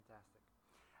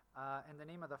In the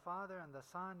name of the Father, and the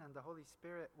Son, and the Holy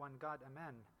Spirit, one God,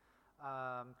 amen.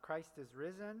 Christ is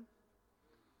risen.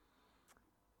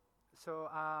 So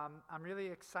I'm really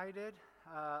excited,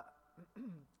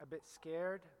 a bit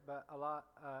scared, but a lot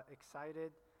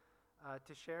excited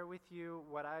to share with you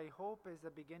what I hope is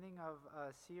the beginning of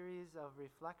a series of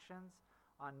reflections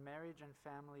on marriage and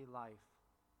family life.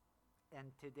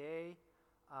 And today,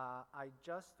 I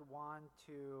just want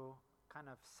to kind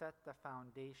of set the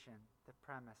foundation, the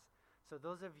premise. So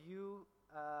those of you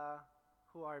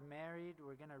who are married,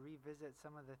 we're going to revisit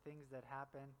some of the things that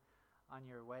happen on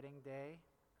your wedding day,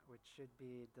 which should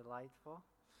be delightful.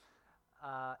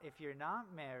 If you're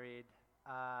not married,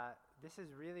 this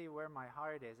is really where my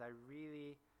heart is. I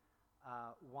really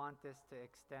want this to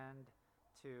extend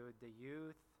to the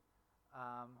youth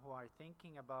who are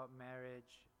thinking about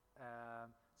marriage,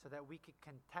 so that we could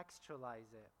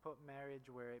contextualize it, put marriage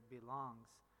where it belongs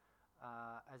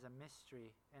as a mystery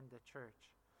in the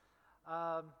church.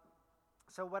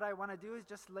 So what I want to do is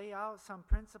just lay out some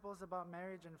principles about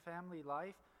marriage and family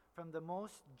life, from the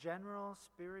most general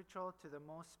spiritual to the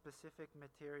most specific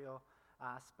material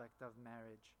aspect of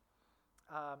marriage.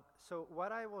 So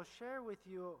what I will share with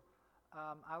you,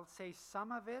 I'll say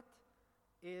some of it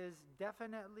is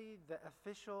definitely the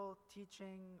official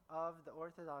teaching of the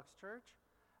Orthodox Church,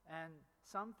 and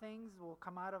some things will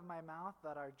come out of my mouth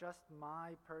that are just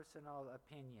my personal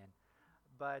opinion.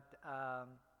 But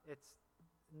it's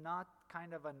not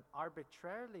kind of an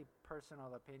arbitrarily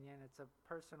personal opinion. It's a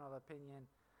personal opinion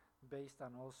based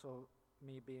on also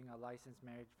me being a licensed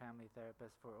marriage family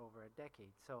therapist for over a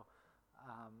decade. So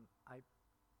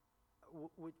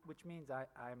which means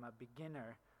I'm a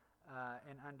beginner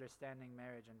in understanding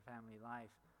marriage and family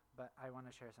life, but I want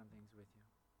to share some things with you.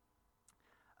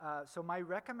 So my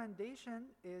recommendation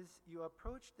is you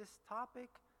approach this topic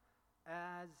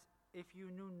as if you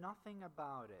knew nothing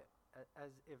about it, as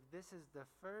if this is the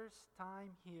first time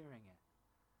hearing it,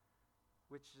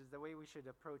 which is the way we should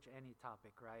approach any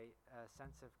topic, right? A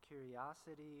sense of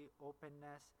curiosity,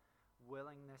 openness,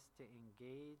 willingness to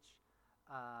engage.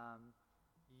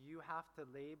 You have to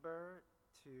labor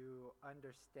to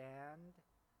understand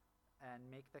and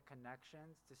make the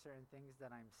connections to certain things that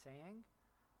I'm saying.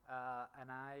 And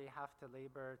I have to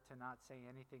labor to not say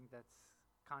anything that's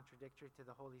contradictory to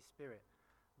the Holy Spirit.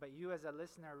 But you as a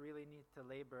listener really need to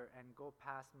labor and go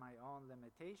past my own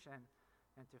limitation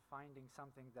into finding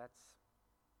something that's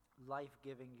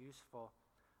life-giving, useful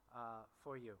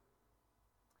for you.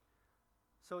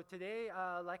 So today,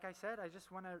 like I said, I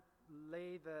just want to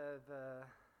lay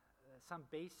some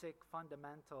basic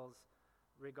fundamentals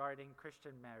regarding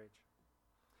Christian marriage.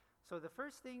 So the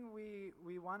first thing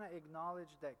we want to acknowledge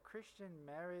that Christian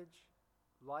marriage,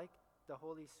 like the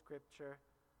Holy Scripture,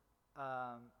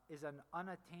 is an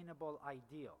unattainable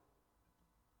ideal.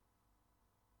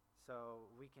 So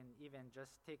we can even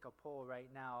just take a poll right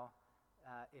now.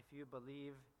 If you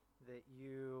believe that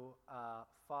you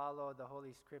follow the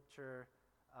Holy Scripture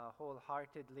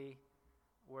wholeheartedly,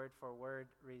 word for word,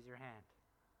 raise your hand.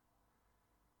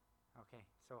 Okay,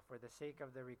 so for the sake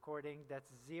of the recording,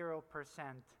 that's 0%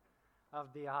 of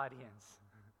the audience.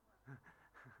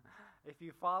 If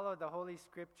you follow the Holy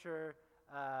Scripture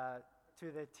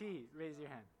to the T, raise your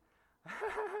hand.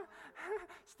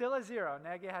 Still a 0.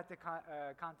 Nage had to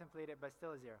contemplate it, but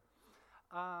still a 0.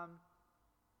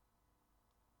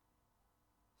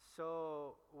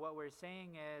 So what we're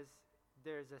saying is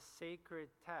there's a sacred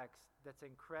text that's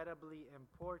incredibly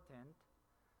important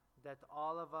that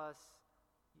all of us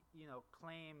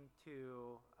claim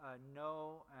to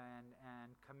know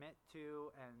and commit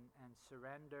to and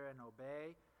surrender and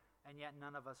obey, and yet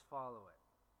none of us follow it.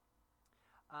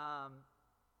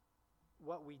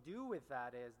 What we do with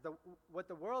that is, what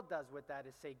the world does with that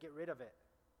is say, get rid of it.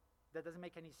 That doesn't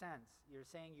make any sense. You're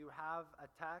saying you have a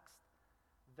text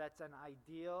that's an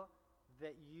ideal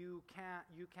that you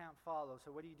can't follow.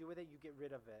 So what do you do with it? You get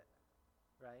rid of it,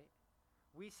 right?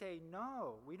 We say,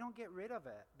 no, we don't get rid of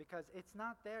it, because it's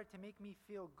not there to make me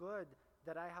feel good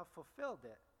that I have fulfilled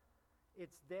it.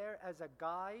 It's there as a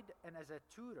guide and as a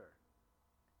tutor,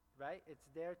 right? It's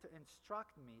there to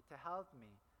instruct me, to help me.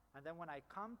 And then when I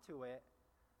come to it,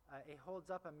 it holds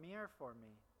up a mirror for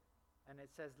me. And it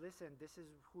says, listen, this is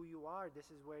who you are.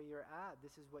 This is where you're at.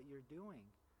 This is what you're doing.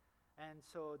 And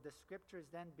so the Scriptures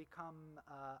then become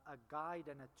a guide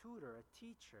and a tutor, a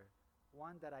teacher,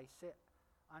 one that I sit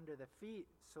under the feet,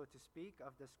 so to speak,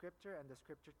 of the Scripture, and the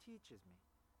Scripture teaches me.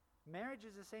 Marriage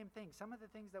is the same thing. Some of the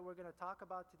things that we're going to talk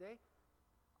about today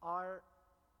are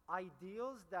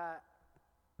ideals that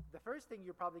the first thing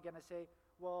you're probably going to say,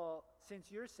 well, since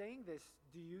you're saying this,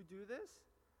 do you do this?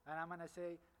 And I'm going to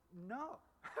say, no.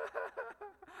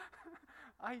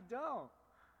 I don't.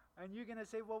 And you're going to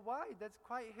say, well, why? That's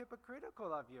quite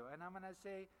hypocritical of you. And I'm going to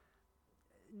say,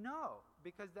 no,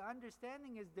 because the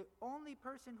understanding is the only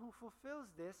person who fulfills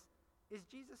this is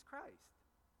Jesus Christ.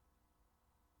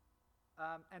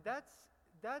 And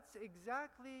that's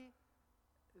exactly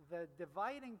the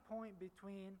dividing point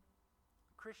between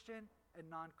Christian and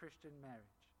non-Christian marriage.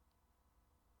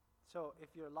 So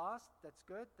if you're lost, that's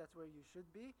good. That's where you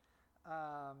should be.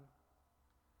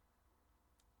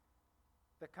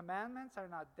 The commandments are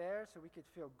not there, so we could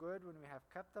feel good when we have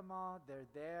kept them all. They're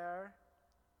there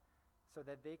so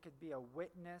that they could be a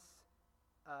witness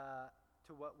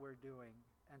to what we're doing,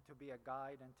 and to be a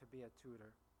guide and to be a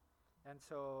tutor. And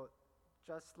so,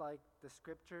 just like the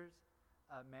scriptures,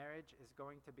 marriage is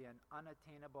going to be an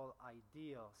unattainable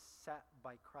ideal set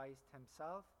by Christ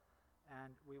himself,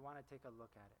 and we want to take a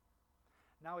look at it.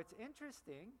 Now, it's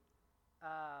interesting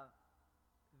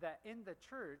that in the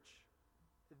church,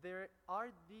 there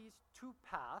are these two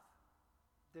paths.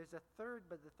 There's a third,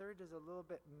 but the third is a little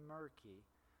bit murky.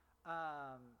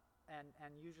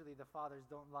 And usually the fathers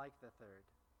don't like the third.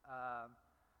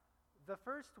 The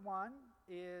first one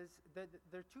is that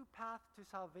there are two paths to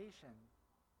salvation.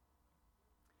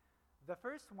 The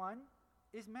first one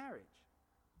is marriage.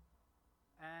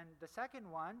 And the second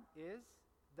one is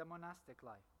the monastic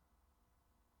life.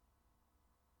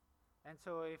 And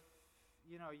so if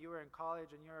you were in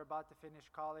college and you're about to finish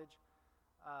college,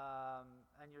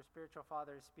 and your spiritual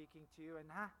father is speaking to you, and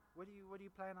what do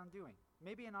you plan on doing?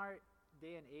 Maybe in our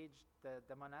day and age,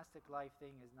 the monastic life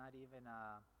thing is not even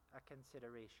a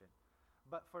consideration.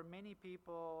 But for many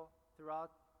people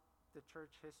throughout the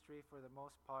church history, for the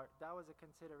most part, that was a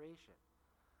consideration.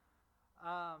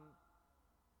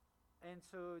 And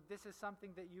so this is something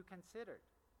that you considered.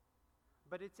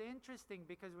 But it's interesting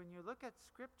because when you look at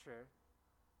Scripture,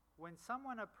 when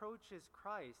someone approaches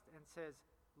Christ and says,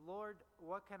 Lord,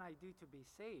 what can I do to be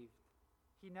saved?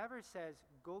 He never says,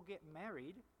 go get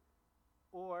married,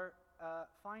 or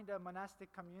find a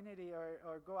monastic community,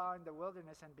 or go out in the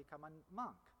wilderness and become a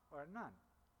monk or a nun.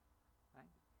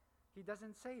 Right? He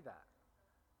doesn't say that.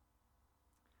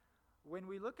 When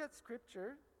we look at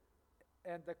Scripture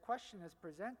and the question is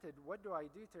presented, what do I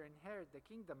do to inherit the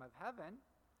kingdom of heaven?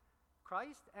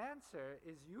 Christ's answer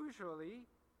is usually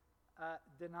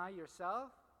deny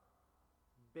yourself,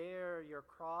 bear your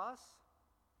cross,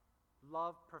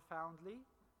 love profoundly,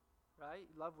 right?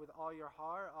 Love with all your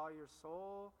heart, all your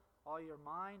soul, all your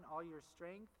mind, all your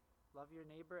strength. Love your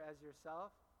neighbor as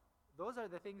yourself. Those are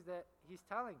the things that he's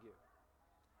telling you.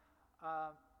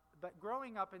 But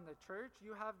growing up in the church,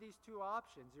 you have these two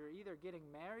options. You're either getting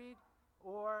married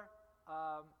or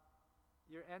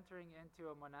you're entering into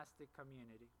a monastic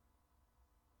community.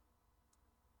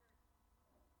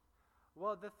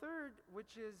 Well, the third,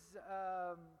 which is,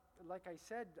 like I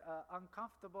said,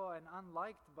 uncomfortable and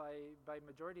unliked by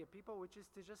majority of people, which is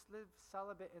to just live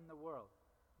celibate in the world.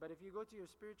 But if you go to your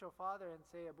spiritual father and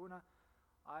say, Abuna,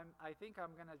 I think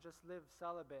I'm going to just live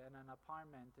celibate in an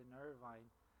apartment in Irvine,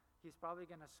 he's probably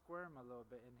going to squirm a little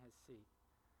bit in his seat.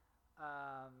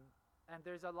 And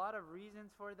there's a lot of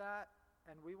reasons for that,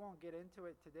 and we won't get into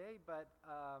it today, but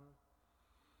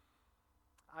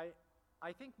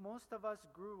I think most of us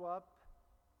grew up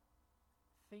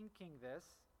thinking this.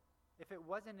 If it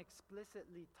wasn't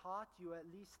explicitly taught, you at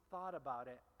least thought about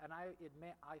it. And I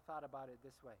admit I thought about it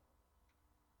this way.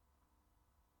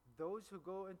 Those who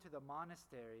go into the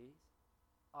monasteries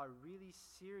are really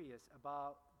serious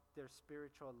about their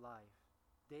spiritual life.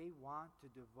 They want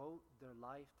to devote their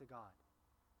life to God.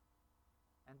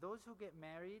 And those who get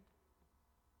married,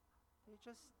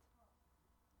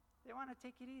 they want to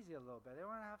take it easy a little bit. They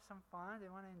want to have some fun. They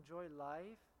want to enjoy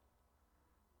life.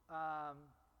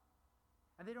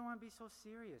 And they don't want to be so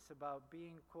serious about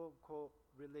being, quote, unquote,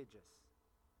 religious.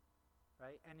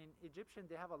 Right? And in Egyptian,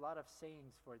 they have a lot of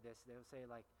sayings for this. They'll say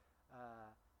like,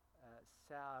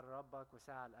 Sa'a rabbak wa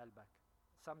sa'a al-albak.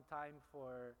 Sometime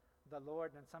for the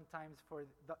Lord and sometimes for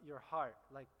your heart.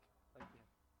 Like yeah.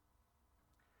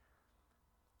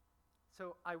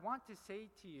 So I want to say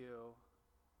to you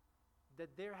that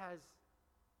there has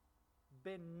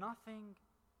been nothing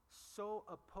so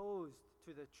opposed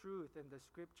to the truth in the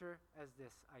Scripture as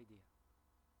this idea.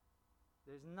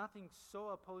 There's nothing so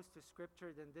opposed to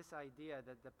Scripture than this idea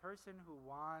that the person who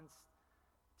wants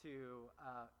to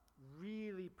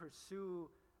really pursue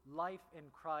life in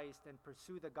Christ and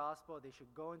pursue the gospel, they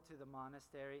should go into the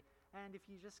monastery. And if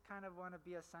you just kind of want to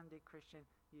be a Sunday Christian,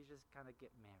 you just kind of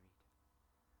get married.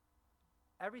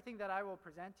 Everything that I will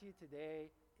present to you today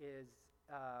is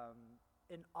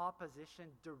in opposition,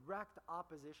 direct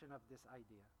opposition of this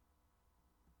idea.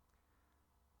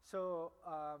 So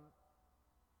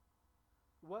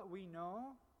what we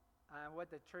know and what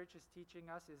the church is teaching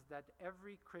us is that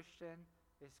every Christian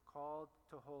is called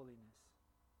to holiness.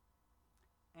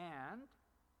 And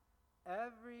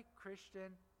every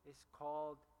Christian is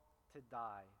called to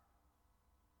die.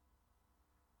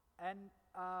 And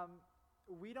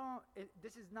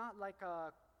this is not like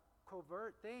a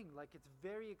covert thing, like it's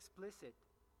very explicit.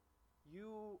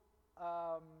 You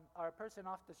are a person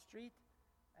off the street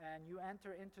and you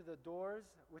enter into the doors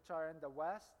which are in the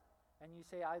west and you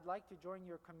say, I'd like to join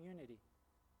your community,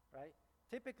 right?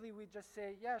 Typically we just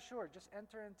say, yeah, sure, just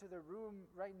enter into the room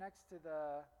right next to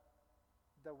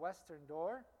the western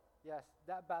door. Yes,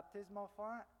 that baptismal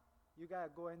font, you got to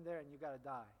go in there and you got to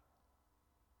die.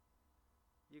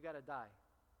 You got to die.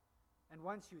 And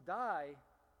once you die,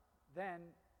 then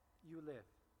you live.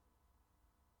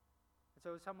 And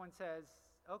so someone says,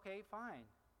 okay, fine.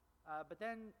 But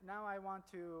then now I want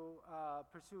to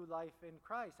pursue life in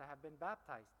Christ. I have been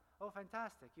baptized. Oh,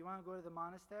 fantastic. You want to go to the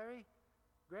monastery?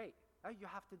 Great. You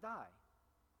have to die.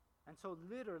 And so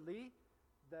literally,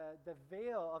 the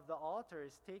veil of the altar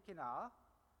is taken off.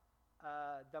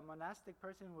 The monastic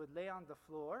person would lay on the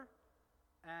floor,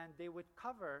 and they would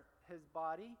cover his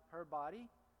body, her body,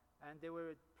 and they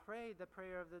would pray the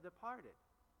prayer of the departed.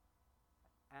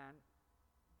 And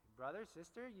brother,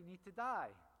 sister, you need to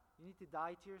die. You need to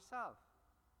die to yourself.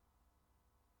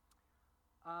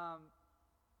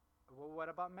 Well, what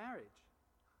about marriage?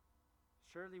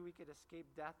 Surely we could escape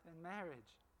death in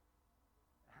marriage.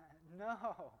 No.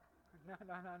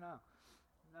 No.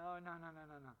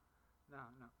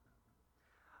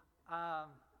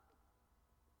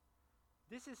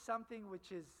 This is something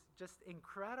which is just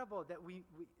incredible that we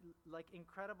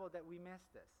miss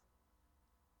this.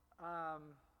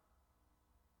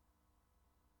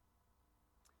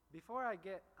 Before I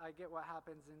get what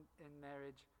happens in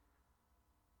marriage.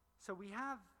 So we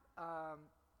have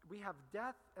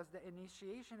death as the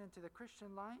initiation into the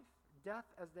Christian life, death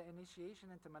as the initiation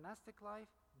into monastic life,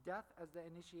 death as the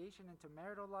initiation into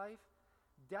marital life,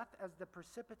 death as the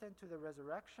precipitant to the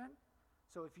resurrection.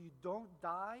 So if you don't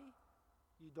die,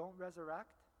 you don't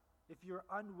resurrect. If you're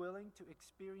unwilling to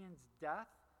experience death,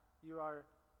 you are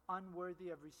unworthy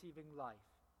of receiving life.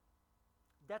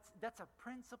 That's a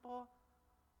principle,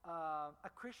 a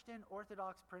Christian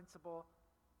Orthodox principle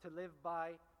to live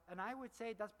by. And I would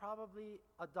say that's probably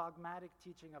a dogmatic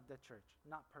teaching of the church,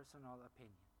 not personal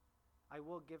opinion. I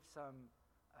will give some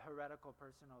heretical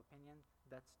personal opinion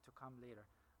that's to come later.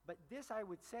 But this, I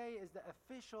would say, is the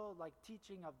official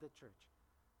teaching of the church.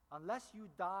 Unless you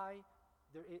die,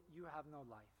 you have no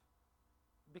life.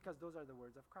 Because those are the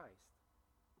words of Christ.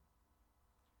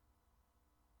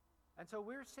 And so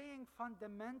we're saying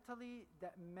fundamentally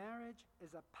that marriage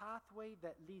is a pathway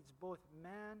that leads both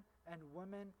man and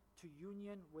woman to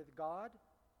union with God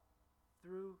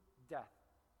through death.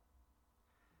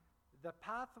 The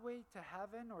pathway to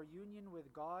heaven or union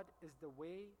with God is the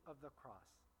way of the cross.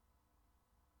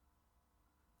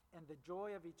 And the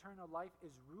joy of eternal life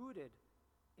is rooted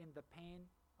in the pain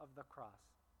of the cross.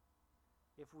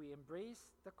 If we embrace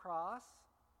the cross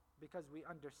because we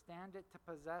understand it to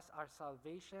possess our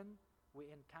salvation, we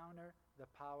encounter the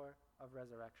power of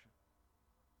resurrection.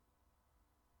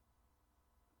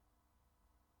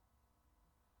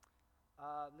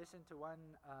 Listen to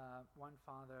one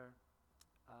father,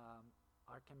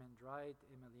 Archimandrite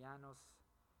Emilianos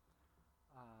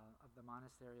of the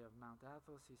monastery of Mount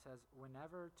Athos. He says,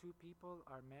 whenever two people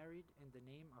are married in the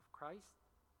name of Christ,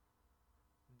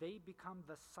 they become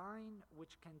the sign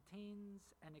which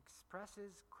contains and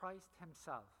expresses Christ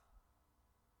himself.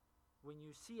 When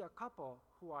you see a couple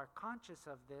who are conscious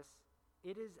of this,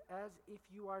 it is as if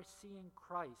you are seeing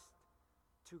Christ.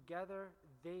 Together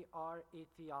they are a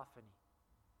theophany.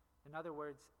 In other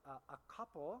words, a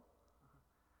couple,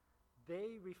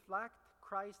 they reflect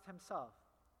Christ himself.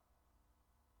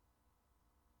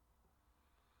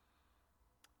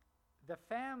 The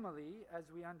family,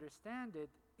 as we understand it,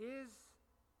 is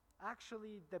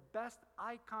actually the best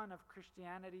icon of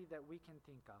Christianity that we can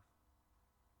think of.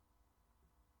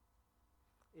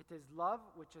 It is love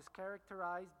which is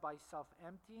characterized by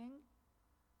self-emptying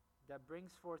that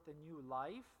brings forth a new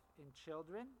life in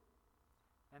children.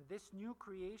 And this new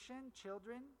creation,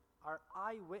 children, are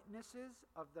eyewitnesses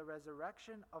of the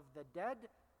resurrection of the dead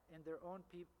in their own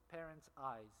parents'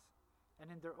 eyes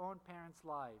and in their own parents'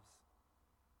 lives.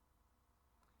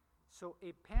 So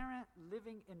a parent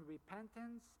living in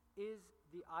repentance is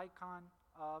the icon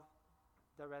of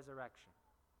the resurrection.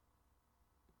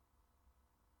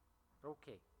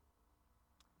 Okay.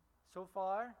 So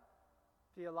far,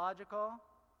 theological,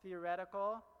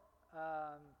 theoretical,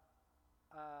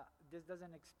 this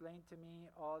doesn't explain to me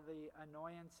all the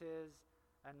annoyances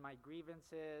and my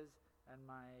grievances and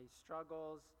my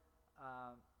struggles,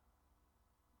 I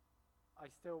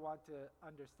still want to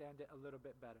understand it a little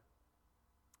bit better.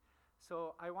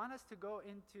 So I want us to go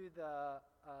into the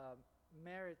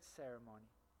marriage ceremony.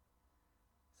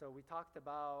 So we talked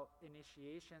about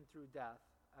initiation through death,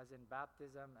 as in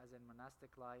baptism, as in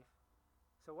monastic life.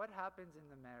 So what happens in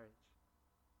the marriage?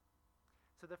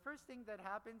 So the first thing that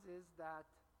happens is that,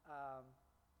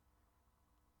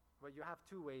 well, you have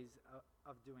two ways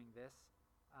of doing this.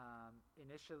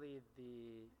 Initially,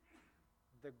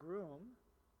 the groom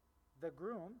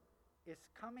is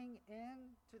coming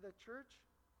into the church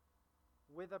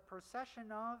with a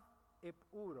procession of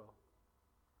ipuro.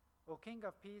 O King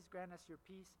of Peace, grant us your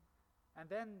peace. And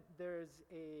then there's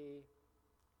a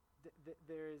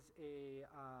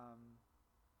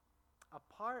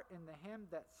part in the hymn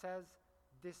that says,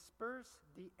 disperse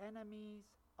the enemies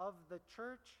of the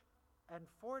church and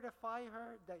fortify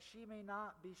her that she may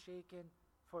not be shaken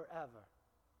forever.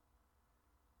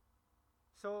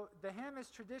 So the hymn is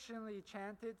traditionally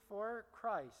chanted for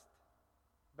Christ,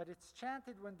 but it's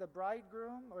chanted when the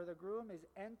bridegroom or the groom is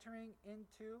entering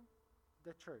into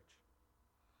the church.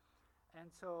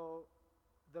 And so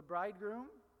the bridegroom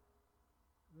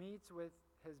meets with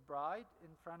his bride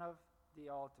in front of the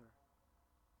altar.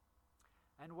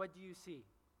 And what do you see?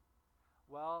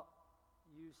 Well,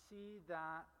 you see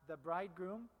that the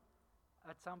bridegroom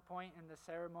at some point in the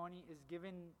ceremony is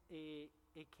given a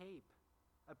cape,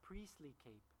 a priestly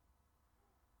cape.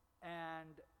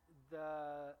 And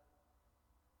the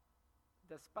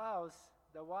spouse,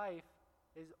 the wife,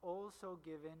 is also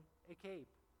given a cape.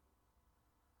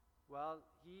 Well,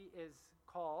 he is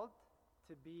called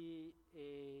to be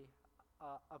a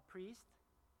priest,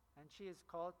 and she is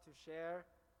called to share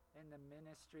in the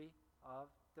ministry of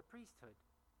the priesthood.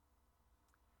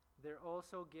 They're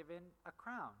also given a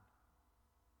crown.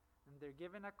 And they're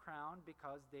given a crown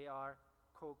because they are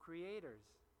co-creators.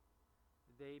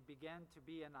 They begin to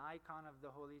be an icon of the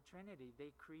Holy Trinity.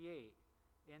 They create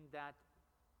in that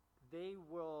they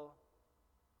will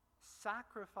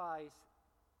sacrifice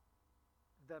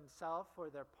themselves for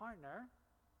their partner,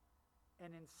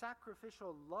 and in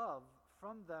sacrificial love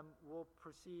from them will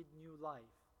proceed new life.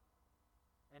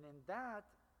 And in that,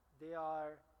 they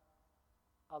are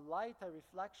a light, a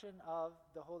reflection of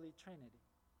the Holy Trinity.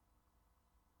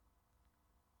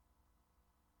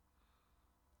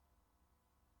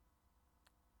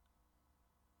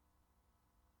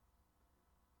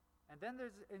 And then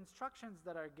there's instructions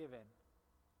that are given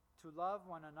to love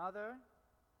one another,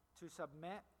 to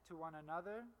submit to one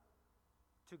another,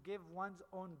 to give one's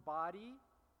own body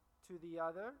to the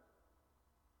other,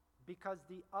 because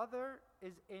the other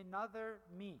is another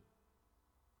me.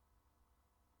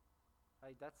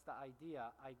 Right? That's the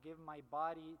idea. I give my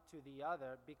body to the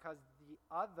other because the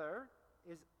other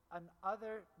is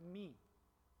another me.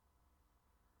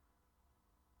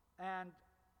 And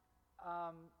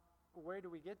where do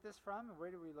we get this from?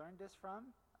 Where do we learn this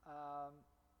from?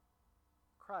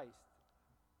 Christ.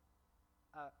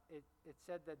 It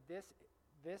said that this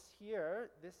is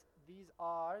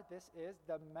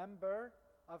the member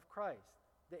of Christ.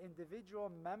 The individual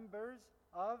members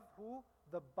of who?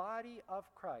 The body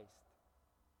of Christ.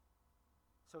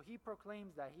 So he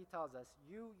proclaims that. He tells us,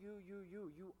 you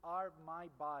are my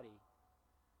body.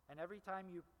 And every time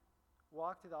you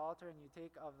walk to the altar and you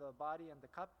take of the body and the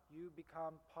cup, you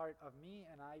become part of me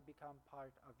and I become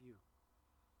part of you.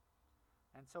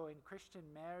 And so in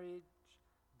Christian marriage,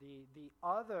 the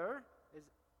other is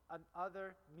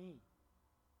another me.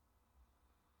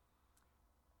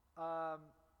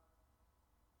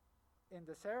 In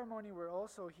the ceremony, we're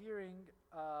also hearing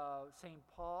St.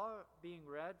 Paul being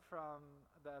read from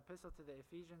the Epistle to the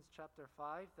Ephesians chapter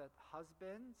 5, that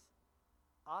husbands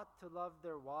ought to love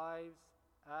their wives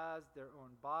as their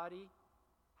own body.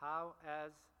 How?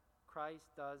 As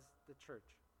Christ does the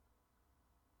church.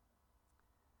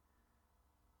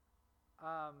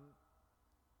 And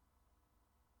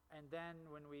then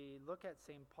when we look at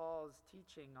St. Paul's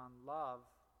teaching on love,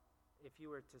 if you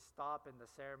were to stop in the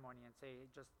ceremony and say,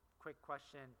 just quick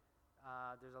question,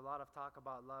 there's a lot of talk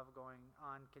about love going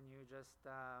on, can you just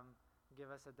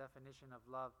give us a definition of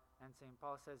love? And St.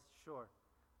 Paul says, sure.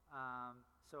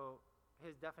 So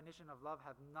his definition of love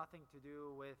have nothing to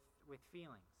do with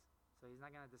feelings. So he's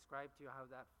not going to describe to you how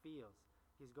that feels.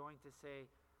 He's going to say,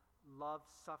 love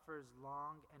suffers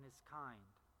long and is kind.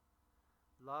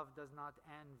 Love does not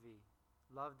envy.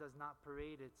 Love does not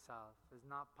parade itself, is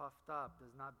not puffed up,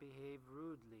 does not behave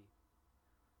rudely,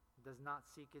 does not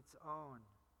seek its own,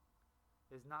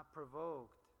 is not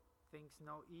provoked, thinks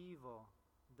no evil,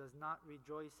 does not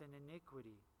rejoice in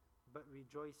iniquity, but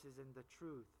rejoices in the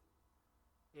truth,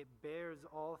 It bears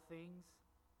all things,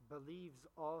 believes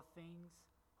all things,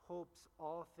 hopes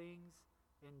all things,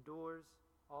 endures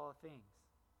all things.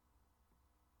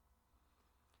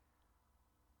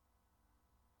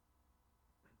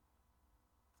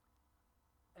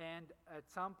 And at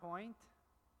some point,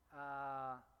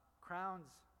 crowns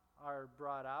are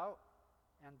brought out,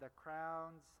 and the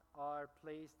crowns are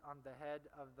placed on the head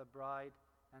of the bride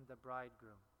and the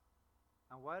bridegroom.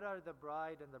 And what are the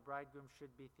bride and the bridegroom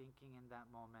should be thinking in that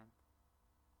moment?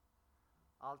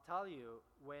 I'll tell you,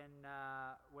 when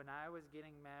I was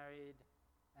getting married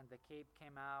and the cape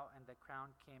came out and the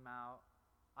crown came out,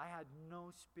 I had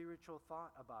no spiritual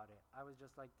thought about it. I was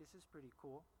just like, this is pretty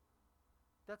cool.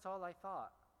 That's all I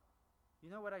thought. You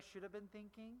know what I should have been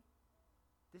thinking?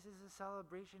 This is a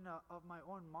celebration of my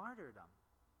own martyrdom.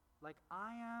 Like,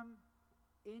 I am,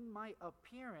 in my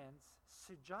appearance,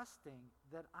 suggesting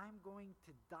that I'm going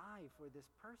to die for this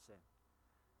person.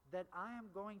 That I am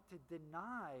going to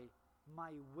deny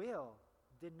my will,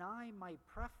 deny my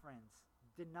preference,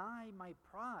 deny my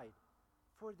pride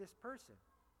for this person.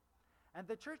 And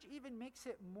the church even makes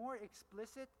it more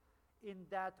explicit in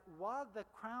that while the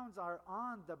crowns are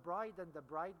on the bride and the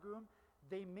bridegroom,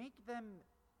 they make them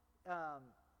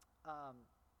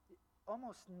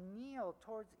almost kneel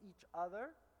towards each other,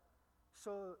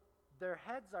 so their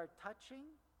heads are touching,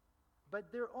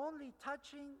 but they're only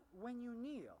touching when you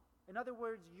kneel. In other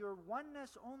words, your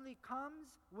oneness only comes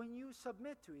when you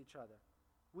submit to each other.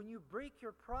 When you break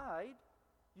your pride,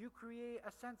 you create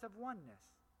a sense of oneness.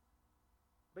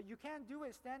 But you can't do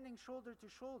it standing shoulder to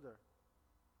shoulder.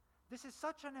 This is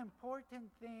such an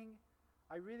important thing.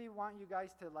 I really want you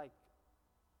guys to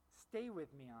stay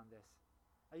with me on this.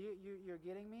 You're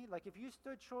getting me? Like, if you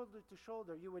stood shoulder to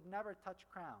shoulder, you would never touch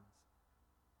crowns.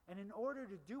 And in order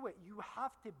to do it, you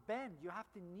have to bend, you have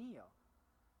to kneel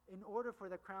in order for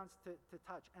the crowns to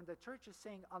touch. And the church is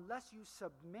saying, unless you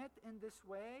submit in this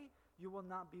way, you will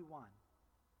not be one.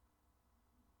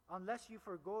 Unless you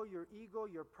forgo your ego,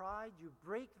 your pride, you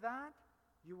break that,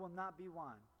 you will not be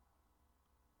one.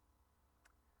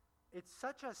 It's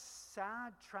such a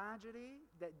sad tragedy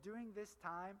that during this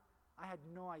time, I had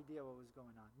no idea what was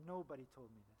going on. Nobody told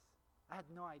me this. I had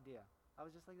no idea. I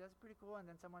was just like, that's pretty cool. And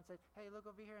then someone said, hey, look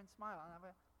over here and smile. And I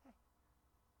went, hey,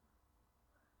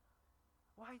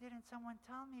 why didn't someone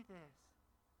tell me this?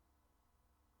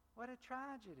 What a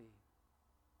tragedy.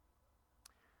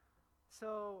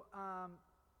 So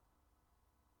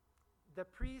the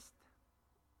priest,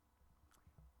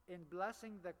 in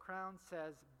blessing the crown,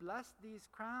 says, bless these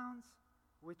crowns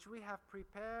which we have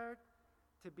prepared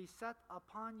to be set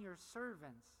upon your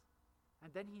servants.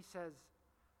 And then he says,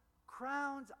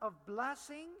 crowns of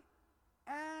blessing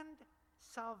and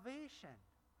salvation.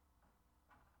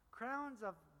 Crowns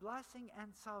of blessing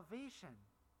and salvation.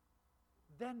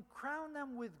 Then crown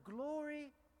them with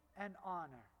glory and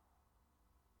honor.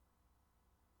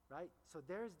 Right? So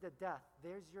there's the death.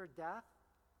 There's your death.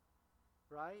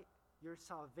 Right? Your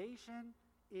salvation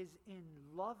is in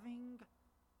loving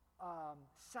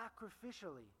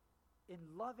sacrificially, in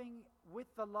loving with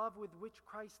the love with which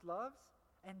Christ loves,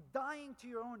 and dying to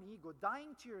your own ego,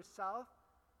 dying to yourself,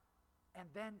 and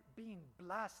then being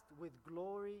blessed with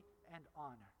glory and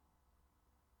honor.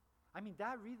 I mean,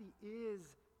 that really is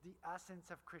the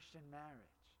essence of Christian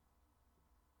marriage.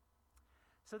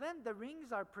 So then the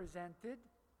rings are presented,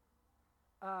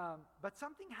 but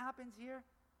something happens here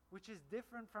which is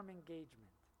different from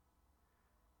engagement.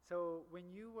 So when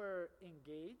you were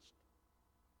engaged,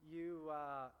 you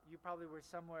probably were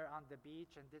somewhere on the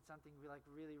beach and did something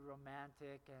really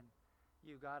romantic, and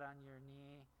you got on your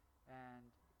knee and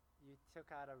you took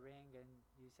out a ring and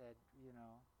you said,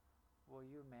 will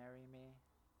you marry me?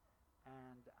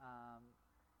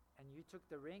 And you took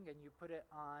the ring and you put it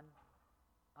on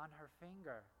her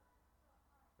finger,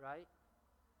 right?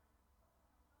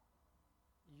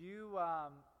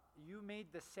 You made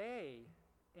the say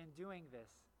in doing this.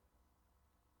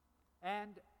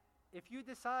 And if you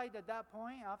decide at that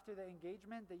point, after the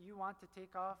engagement, that you want to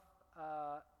take off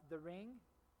the ring,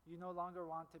 you no longer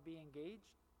want to be engaged,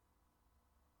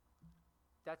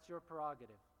 that's your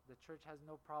prerogative. The church has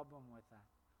no problem with that.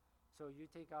 So you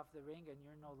take off the ring and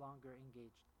you're no longer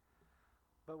engaged.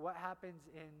 But what happens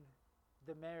in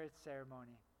the marriage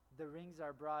ceremony? The rings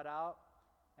are brought out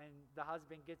and the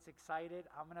husband gets excited.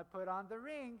 I'm going to put on the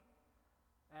ring.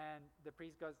 And the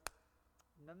priest goes,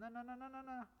 no,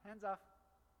 hands off.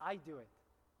 I do it.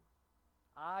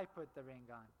 I put the ring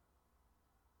on.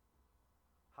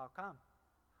 How come?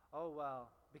 Oh, well,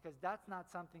 because that's not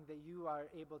something that you are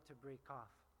able to break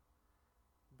off.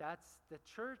 That's the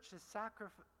church's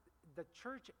sacrifice. The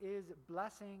church is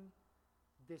blessing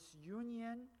this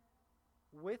union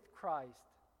with Christ.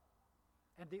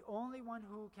 And the only one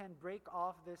who can break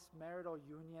off this marital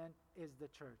union is the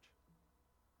church.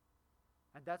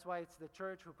 And that's why it's the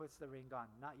church who puts the ring on,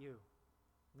 not you,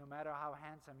 no matter how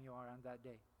handsome you are on that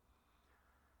day.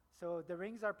 So the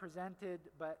rings are presented,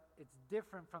 but it's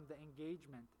different from the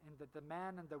engagement in that the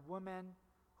man and the woman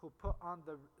who put on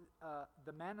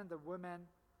the man and the woman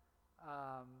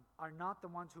are not the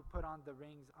ones who put on the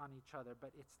rings on each other,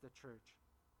 but it's the church.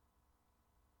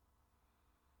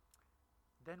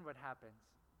 Then what happens?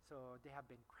 So they have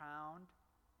been crowned.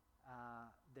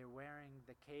 They're wearing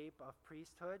the cape of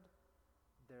priesthood.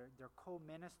 They're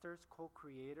co-ministers,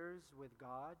 co-creators with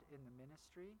God in the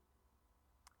ministry.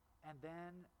 And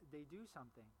then they do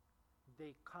something.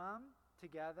 They come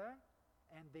together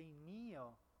and they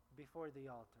kneel before the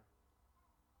altar.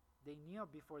 They kneel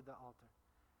before the altar.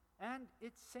 And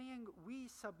it's saying we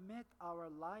submit our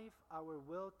life, our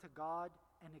will to God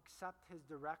and accept His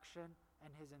direction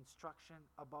and His instruction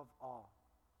above all.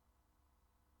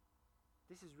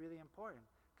 This is really important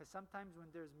because sometimes when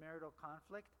there's marital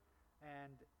conflict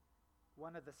and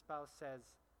one of the spouse says,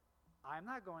 I'm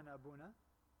not going to Abuna.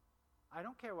 I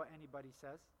don't care what anybody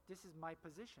says. This is my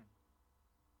position.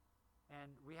 And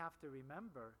we have to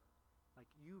remember, like,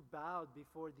 you bowed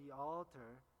before the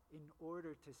altar in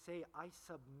order to say, I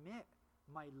submit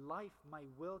my life, my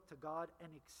will to God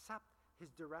and accept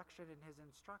His direction and His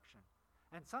instruction.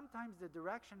 And sometimes the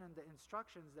direction and the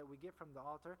instructions that we get from the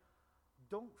altar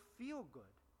don't feel good.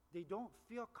 They don't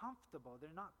feel comfortable. They're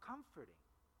not comforting.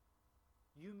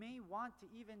 You may want to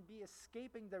even be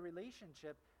escaping the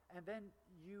relationship, and then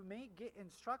you may get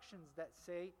instructions that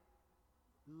say,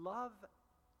 love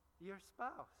your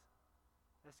spouse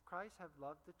as Christ have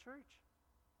loved the church.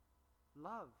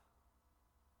 Love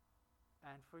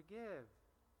and forgive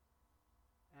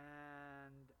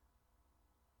and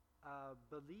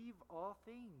believe all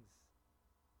things.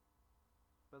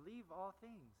 Believe all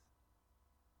things.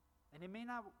 And it may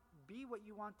not be what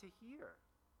you want to hear.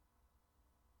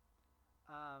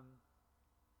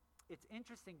 It's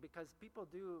interesting because people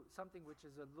do something which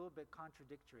is a little bit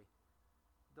contradictory.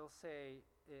 They'll say,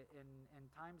 in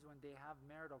times when they have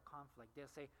marital conflict,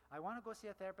 they'll say, I want to go see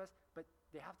a therapist, but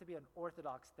they have to be an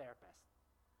Orthodox therapist.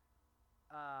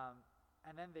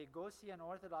 And then they go see an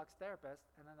Orthodox therapist,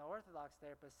 and then the Orthodox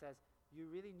therapist says,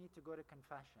 you really need to go to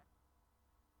confession.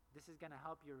 This is going to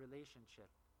help your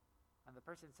relationship. And the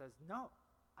person says, no,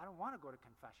 I don't want to go to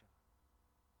confession.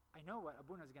 I know what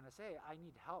Abuna is going to say. I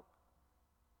need help.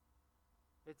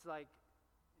 It's like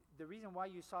the reason why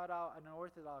you sought out an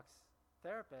Orthodox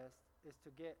therapist is to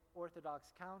get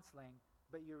Orthodox counseling,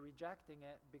 but you're rejecting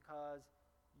it because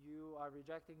you are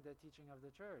rejecting the teaching of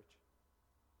the church,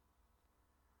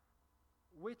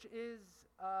 which is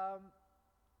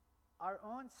our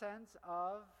own sense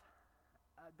of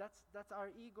that's our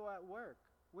ego at work,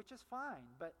 which is fine,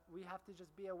 but we have to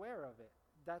just be aware of it.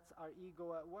 That's our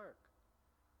ego at work.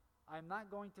 I'm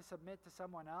not going to submit to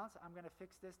someone else. I'm going to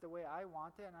fix this the way I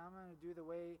want it, and I'm going to do the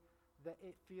way that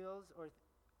it feels or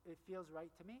it feels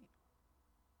right to me.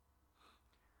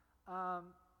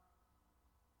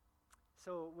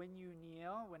 So when you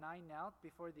kneel, when I knelt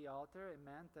before the altar, it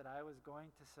meant that I was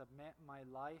going to submit my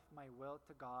life, my will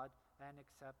to God and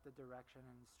accept the direction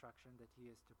and instruction that He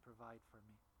is to provide for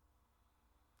me.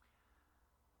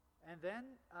 And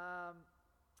then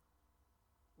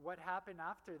what happened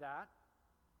after that,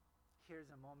 here's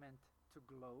a moment to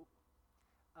gloat.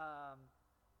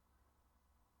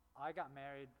 I got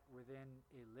married within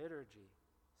a liturgy,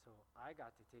 so I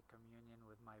got to take communion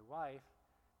with my wife,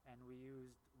 and we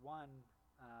used one,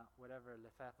 whatever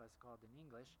lefefa is called in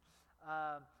English.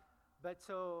 But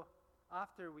so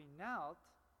after we knelt,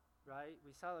 right,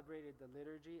 we celebrated the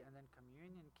liturgy, and then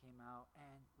communion came out,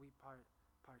 and we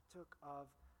partook of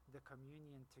the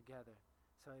communion together.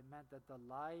 So it meant that the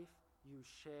life you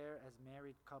share as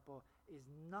married couple is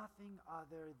nothing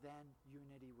other than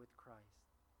unity with Christ.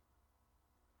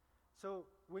 So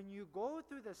when you go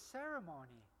through the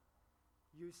ceremony,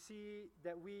 you see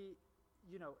that we,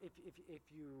 if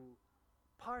you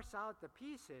parse out the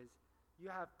pieces, you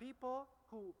have people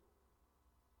who,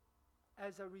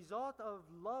 as a result of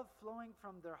love flowing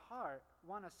from their heart,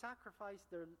 want to sacrifice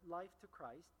their life to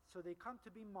Christ, so they come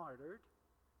to be martyred,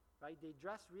 right? They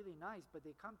dress really nice, but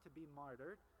they come to be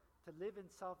martyred, to live in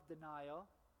self-denial,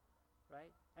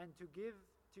 right? And to give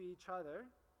to each other,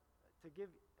 to give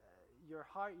your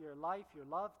heart, your life, your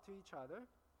love to each other,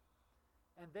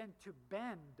 and then to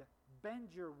bend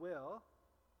your will,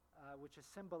 which is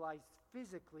symbolized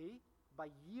physically by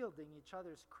yielding each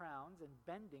other's crowns and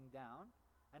bending down,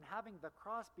 and having the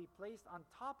cross be placed on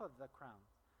top of the crown.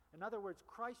 In other words,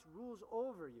 Christ rules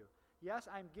over you. Yes,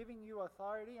 I'm giving you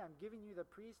authority. I'm giving you the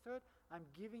priesthood. I'm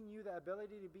giving you the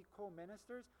ability to be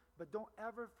co-ministers. But don't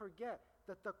ever forget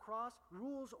that the cross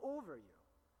rules over you.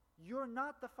 You're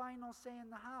not the final say in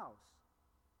the house.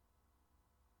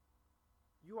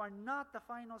 You are not the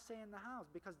final say in the house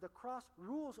because the cross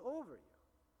rules over you.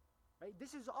 Right?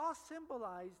 This is all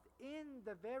symbolized in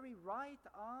the very rite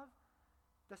of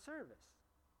the service.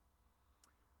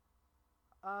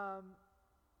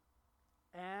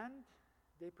 And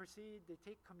they proceed, they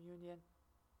take communion,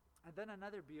 and then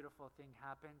another beautiful thing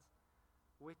happens,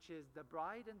 which is the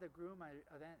bride and the groom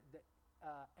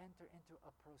enter into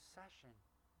a procession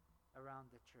around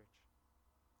the church.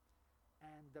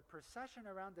 And the procession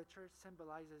around the church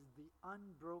symbolizes the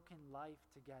unbroken life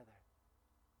together.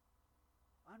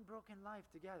 Unbroken life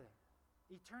together.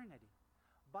 Eternity.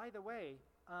 By the way,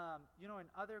 in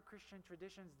other Christian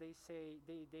traditions, they say,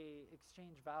 they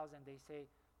exchange vows and they say,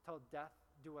 till death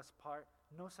do us part.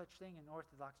 No such thing in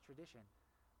Orthodox tradition.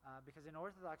 Because in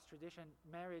Orthodox tradition,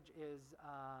 marriage is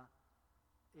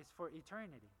for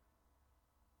eternity.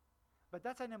 But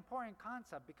that's an important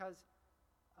concept because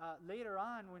later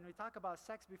on, when we talk about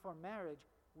sex before marriage,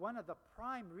 one of the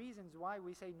prime reasons why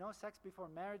we say no sex before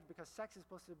marriage, because sex is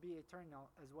supposed to be eternal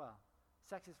as well.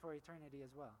 Sex is for eternity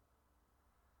as well.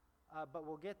 But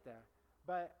we'll get there.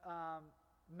 But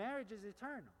marriage is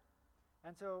eternal.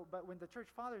 And so, but when the church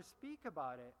fathers speak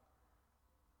about it,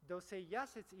 they'll say,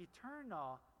 yes, it's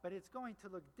eternal, but it's going to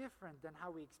look different than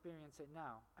how we experience it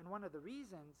now. And one of the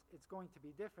reasons it's going to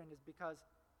be different is because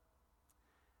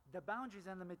the boundaries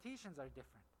and limitations are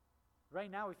different. Right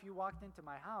now, if you walked into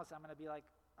my house, I'm going to be like,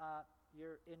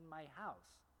 you're in my house.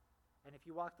 And if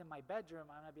you walked in my bedroom,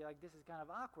 I'm going to be like, this is kind of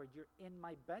awkward. You're in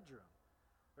my bedroom,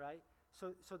 right?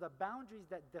 So the boundaries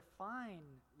that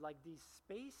define like these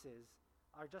spaces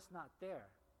are just not there.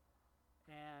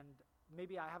 And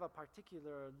maybe I have a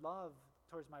particular love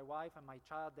towards my wife and my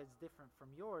child that's different from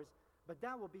yours, but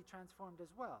that will be transformed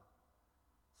as well.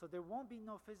 So there won't be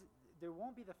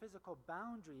the physical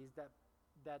boundaries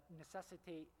that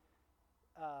necessitate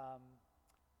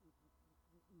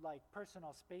like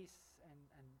personal space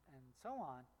and so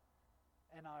on,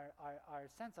 and our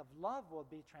sense of love will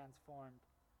be transformed,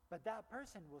 but that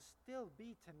person will still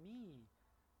be, to me,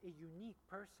 a unique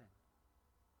person,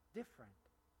 different,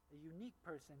 a unique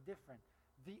person, different,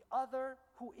 the other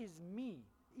who is me,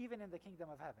 even in the kingdom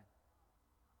of heaven.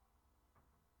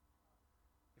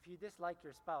 If you dislike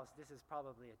your spouse, this is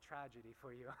probably a tragedy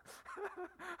for you.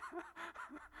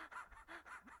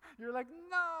 You're like,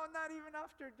 no, not even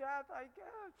after death, I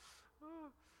guess.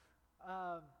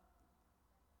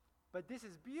 But this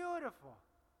is beautiful.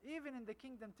 Even in the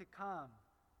kingdom to come,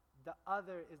 the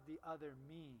other is the other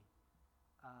me.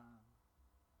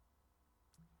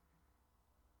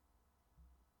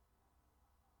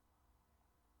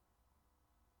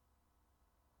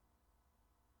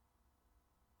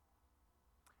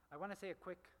 I want to say a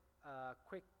quick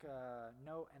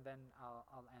note, and then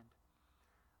I'll end.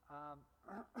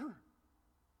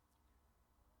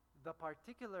 The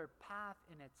particular path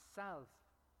in itself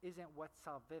isn't what's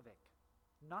salvific.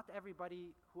 Not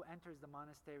everybody who enters the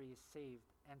monastery is saved,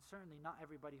 and certainly not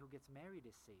everybody who gets married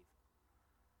is saved.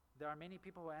 There are many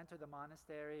people who enter the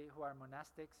monastery who are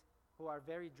monastics, who are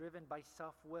very driven by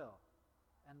self-will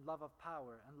and love of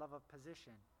power and love of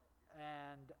position,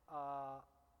 and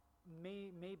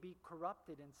may be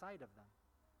corrupted inside of them.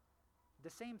 The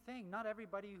same thing, not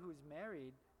everybody who's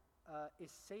married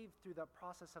is saved through the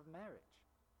process of marriage.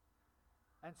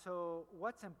 And so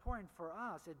what's important for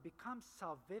us, it becomes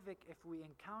salvific if we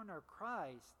encounter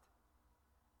Christ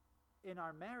in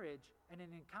our marriage, and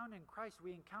in encountering Christ,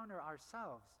 we encounter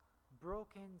ourselves,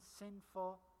 broken,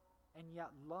 sinful, and yet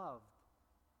loved.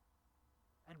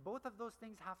 And both of those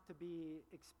things have to be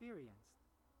experienced.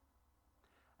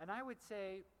 And I would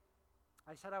say,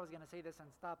 I said I was going to say this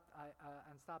and stop.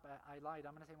 I lied.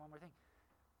 I'm going to say one more thing.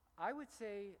 I would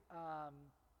say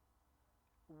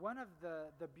one of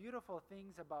the beautiful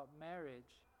things about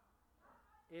marriage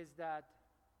is that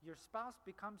your spouse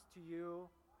becomes to you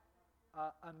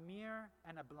a mirror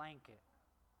and a blanket.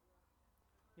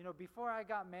 You know, before I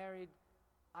got married,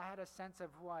 I had a sense of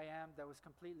who I am that was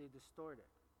completely distorted.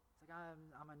 It's like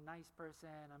I'm a nice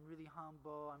person. I'm really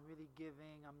humble. I'm really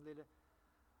giving.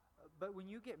 But when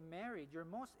you get married, your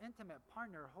most intimate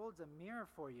partner holds a mirror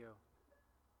for you.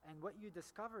 And what you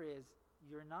discover is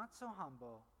you're not so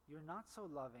humble, you're not so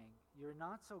loving, you're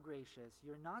not so gracious,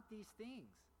 you're not these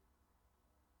things.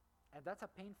 And that's a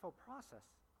painful process.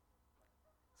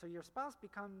 So your spouse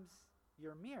becomes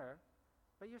your mirror,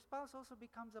 but your spouse also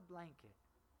becomes a blanket,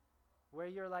 where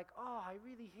you're like, oh, I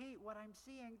really hate what I'm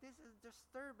seeing, this is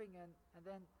disturbing, and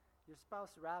then Your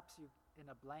spouse wraps you in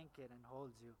a blanket and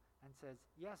holds you and says,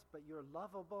 yes, but you're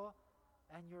lovable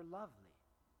and you're lovely.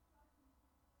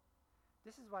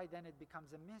 This is why then it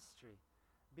becomes a mystery,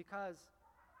 because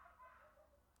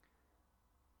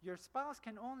your spouse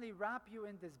can only wrap you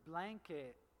in this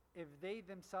blanket if they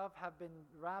themselves have been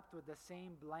wrapped with the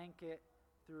same blanket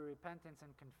through repentance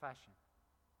and confession.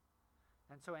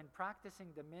 And so in practicing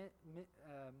the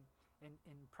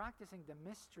practicing the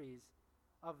mysteries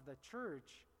of the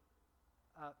church,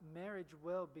 marriage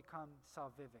will become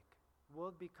salvific,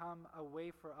 will become a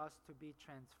way for us to be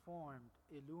transformed,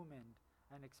 illumined,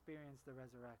 and experience the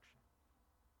resurrection.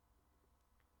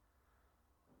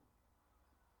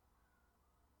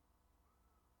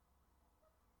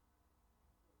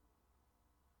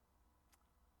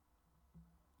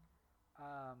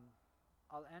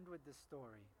 I'll end with this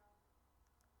story.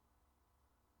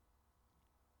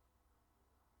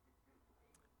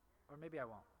 Or maybe I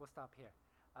won't. We'll stop here.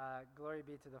 Glory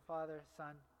be to the Father,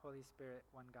 Son, Holy Spirit,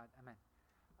 one God. Amen.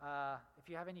 If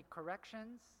you have any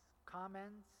corrections,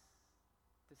 comments,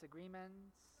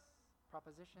 disagreements,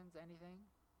 propositions, anything?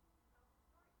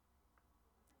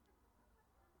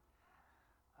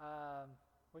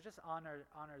 We'll just honor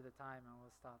the time, and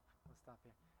we'll stop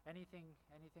here. Anything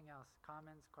else?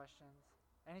 Comments, questions?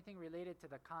 Anything related to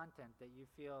the content that you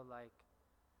feel like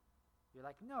you're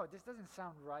like, no, this doesn't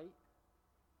sound right?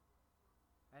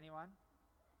 Anyone?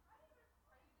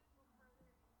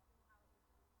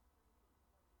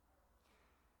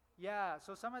 Yeah,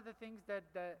 so some of the things that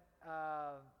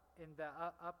in the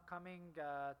upcoming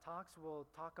talks we'll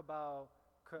talk about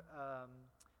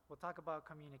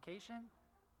communication.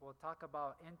 We'll talk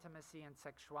about intimacy and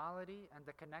sexuality and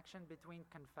the connection between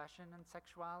confession and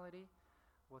sexuality.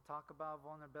 We'll talk about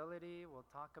vulnerability. We'll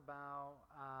talk about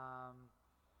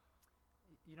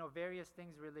various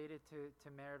things related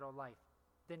to marital life.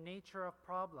 The nature of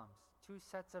problems. 2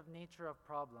 sets of nature of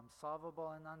problems,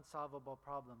 solvable and unsolvable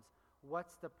problems.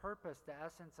 What's the purpose, the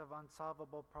essence of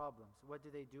unsolvable problems? What do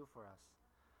they do for us?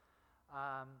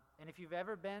 And if you've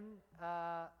ever been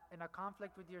in a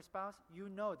conflict with your spouse, you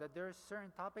know that there are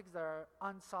certain topics that are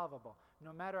unsolvable.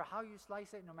 No matter how you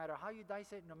slice it, no matter how you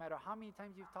dice it, no matter how many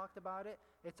times you've talked about it,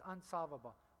 it's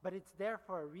unsolvable. But it's there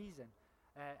for a reason.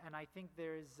 And I think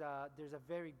there's a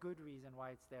very good reason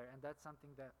why it's there, and that's something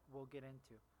that we'll get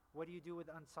into. What do you do with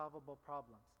unsolvable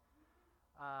problems?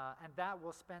 And that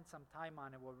we'll spend some time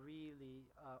on it. We'll really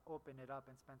open it up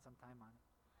and spend some time on it.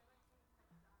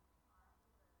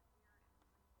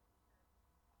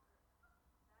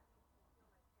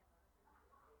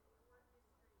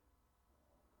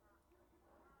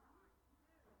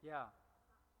 Yeah.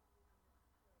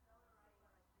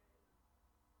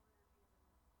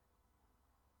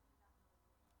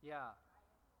 Yeah.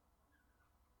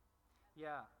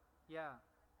 Yeah. Yeah.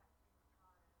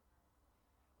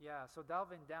 Yeah, so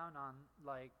delving down on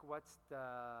like what's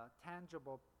the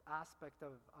tangible aspect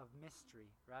of mystery,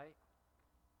 right?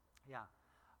 Yeah.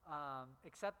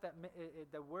 Except that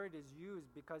the word is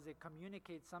used because it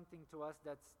communicates something to us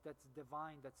that's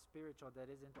divine, that's spiritual, that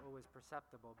isn't always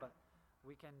perceptible. But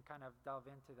we can kind of delve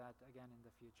into that again in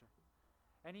the future.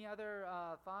 Any other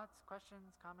thoughts,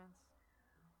 questions, comments?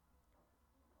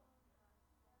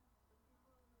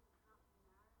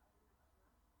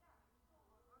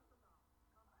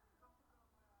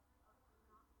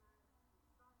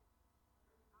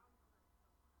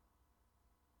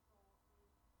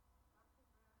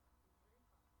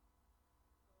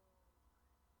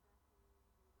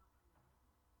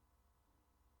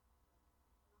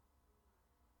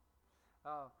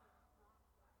 Oh,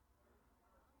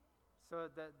 so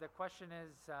the question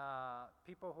is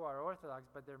people who are Orthodox,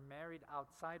 but they're married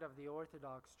outside of the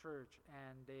Orthodox Church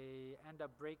and they end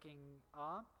up breaking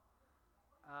up.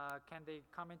 Can they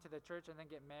come into the church and then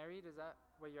get married? Is that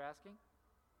what you're asking?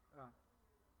 Oh.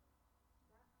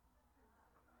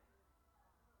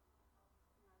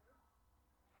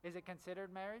 Is it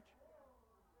considered marriage?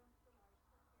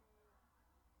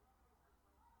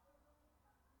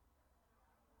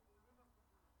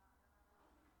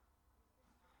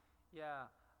 Yeah.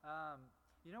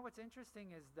 What's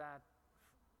interesting is that,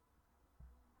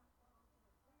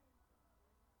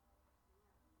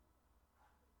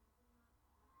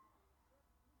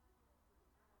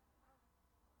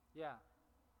 yeah,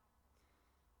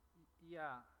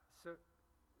 yeah. So,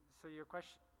 so your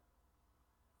question,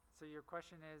 so your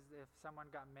question is if someone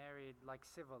got married like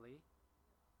civilly,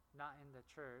 not in the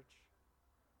church,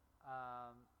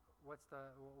 um, what's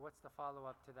the follow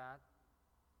up to that?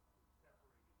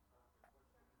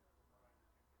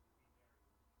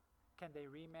 Can they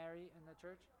remarry in the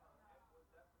church?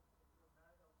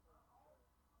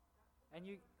 And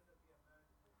you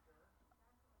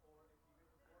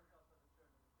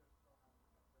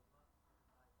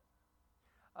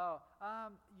Oh,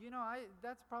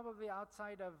 that's probably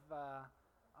outside of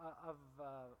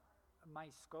my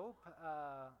scope.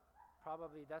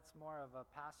 Probably that's more of a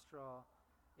pastoral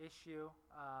issue.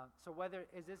 So whether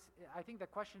is this, I think the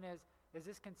question is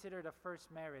this considered a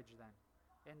first marriage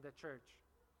then in the church?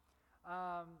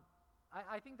 Um,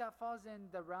 I think that falls in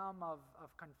the realm of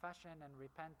confession and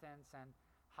repentance and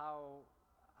how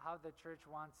how the church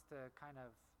wants to kind of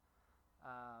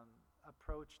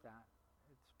approach that.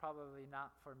 It's probably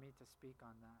not for me to speak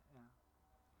on that. Yeah.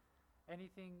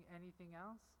 Anything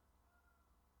else?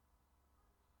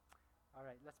 All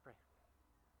right, let's pray.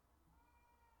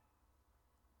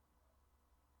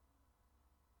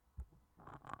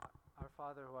 Our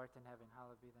Father who art in heaven,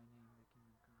 hallowed be thy name.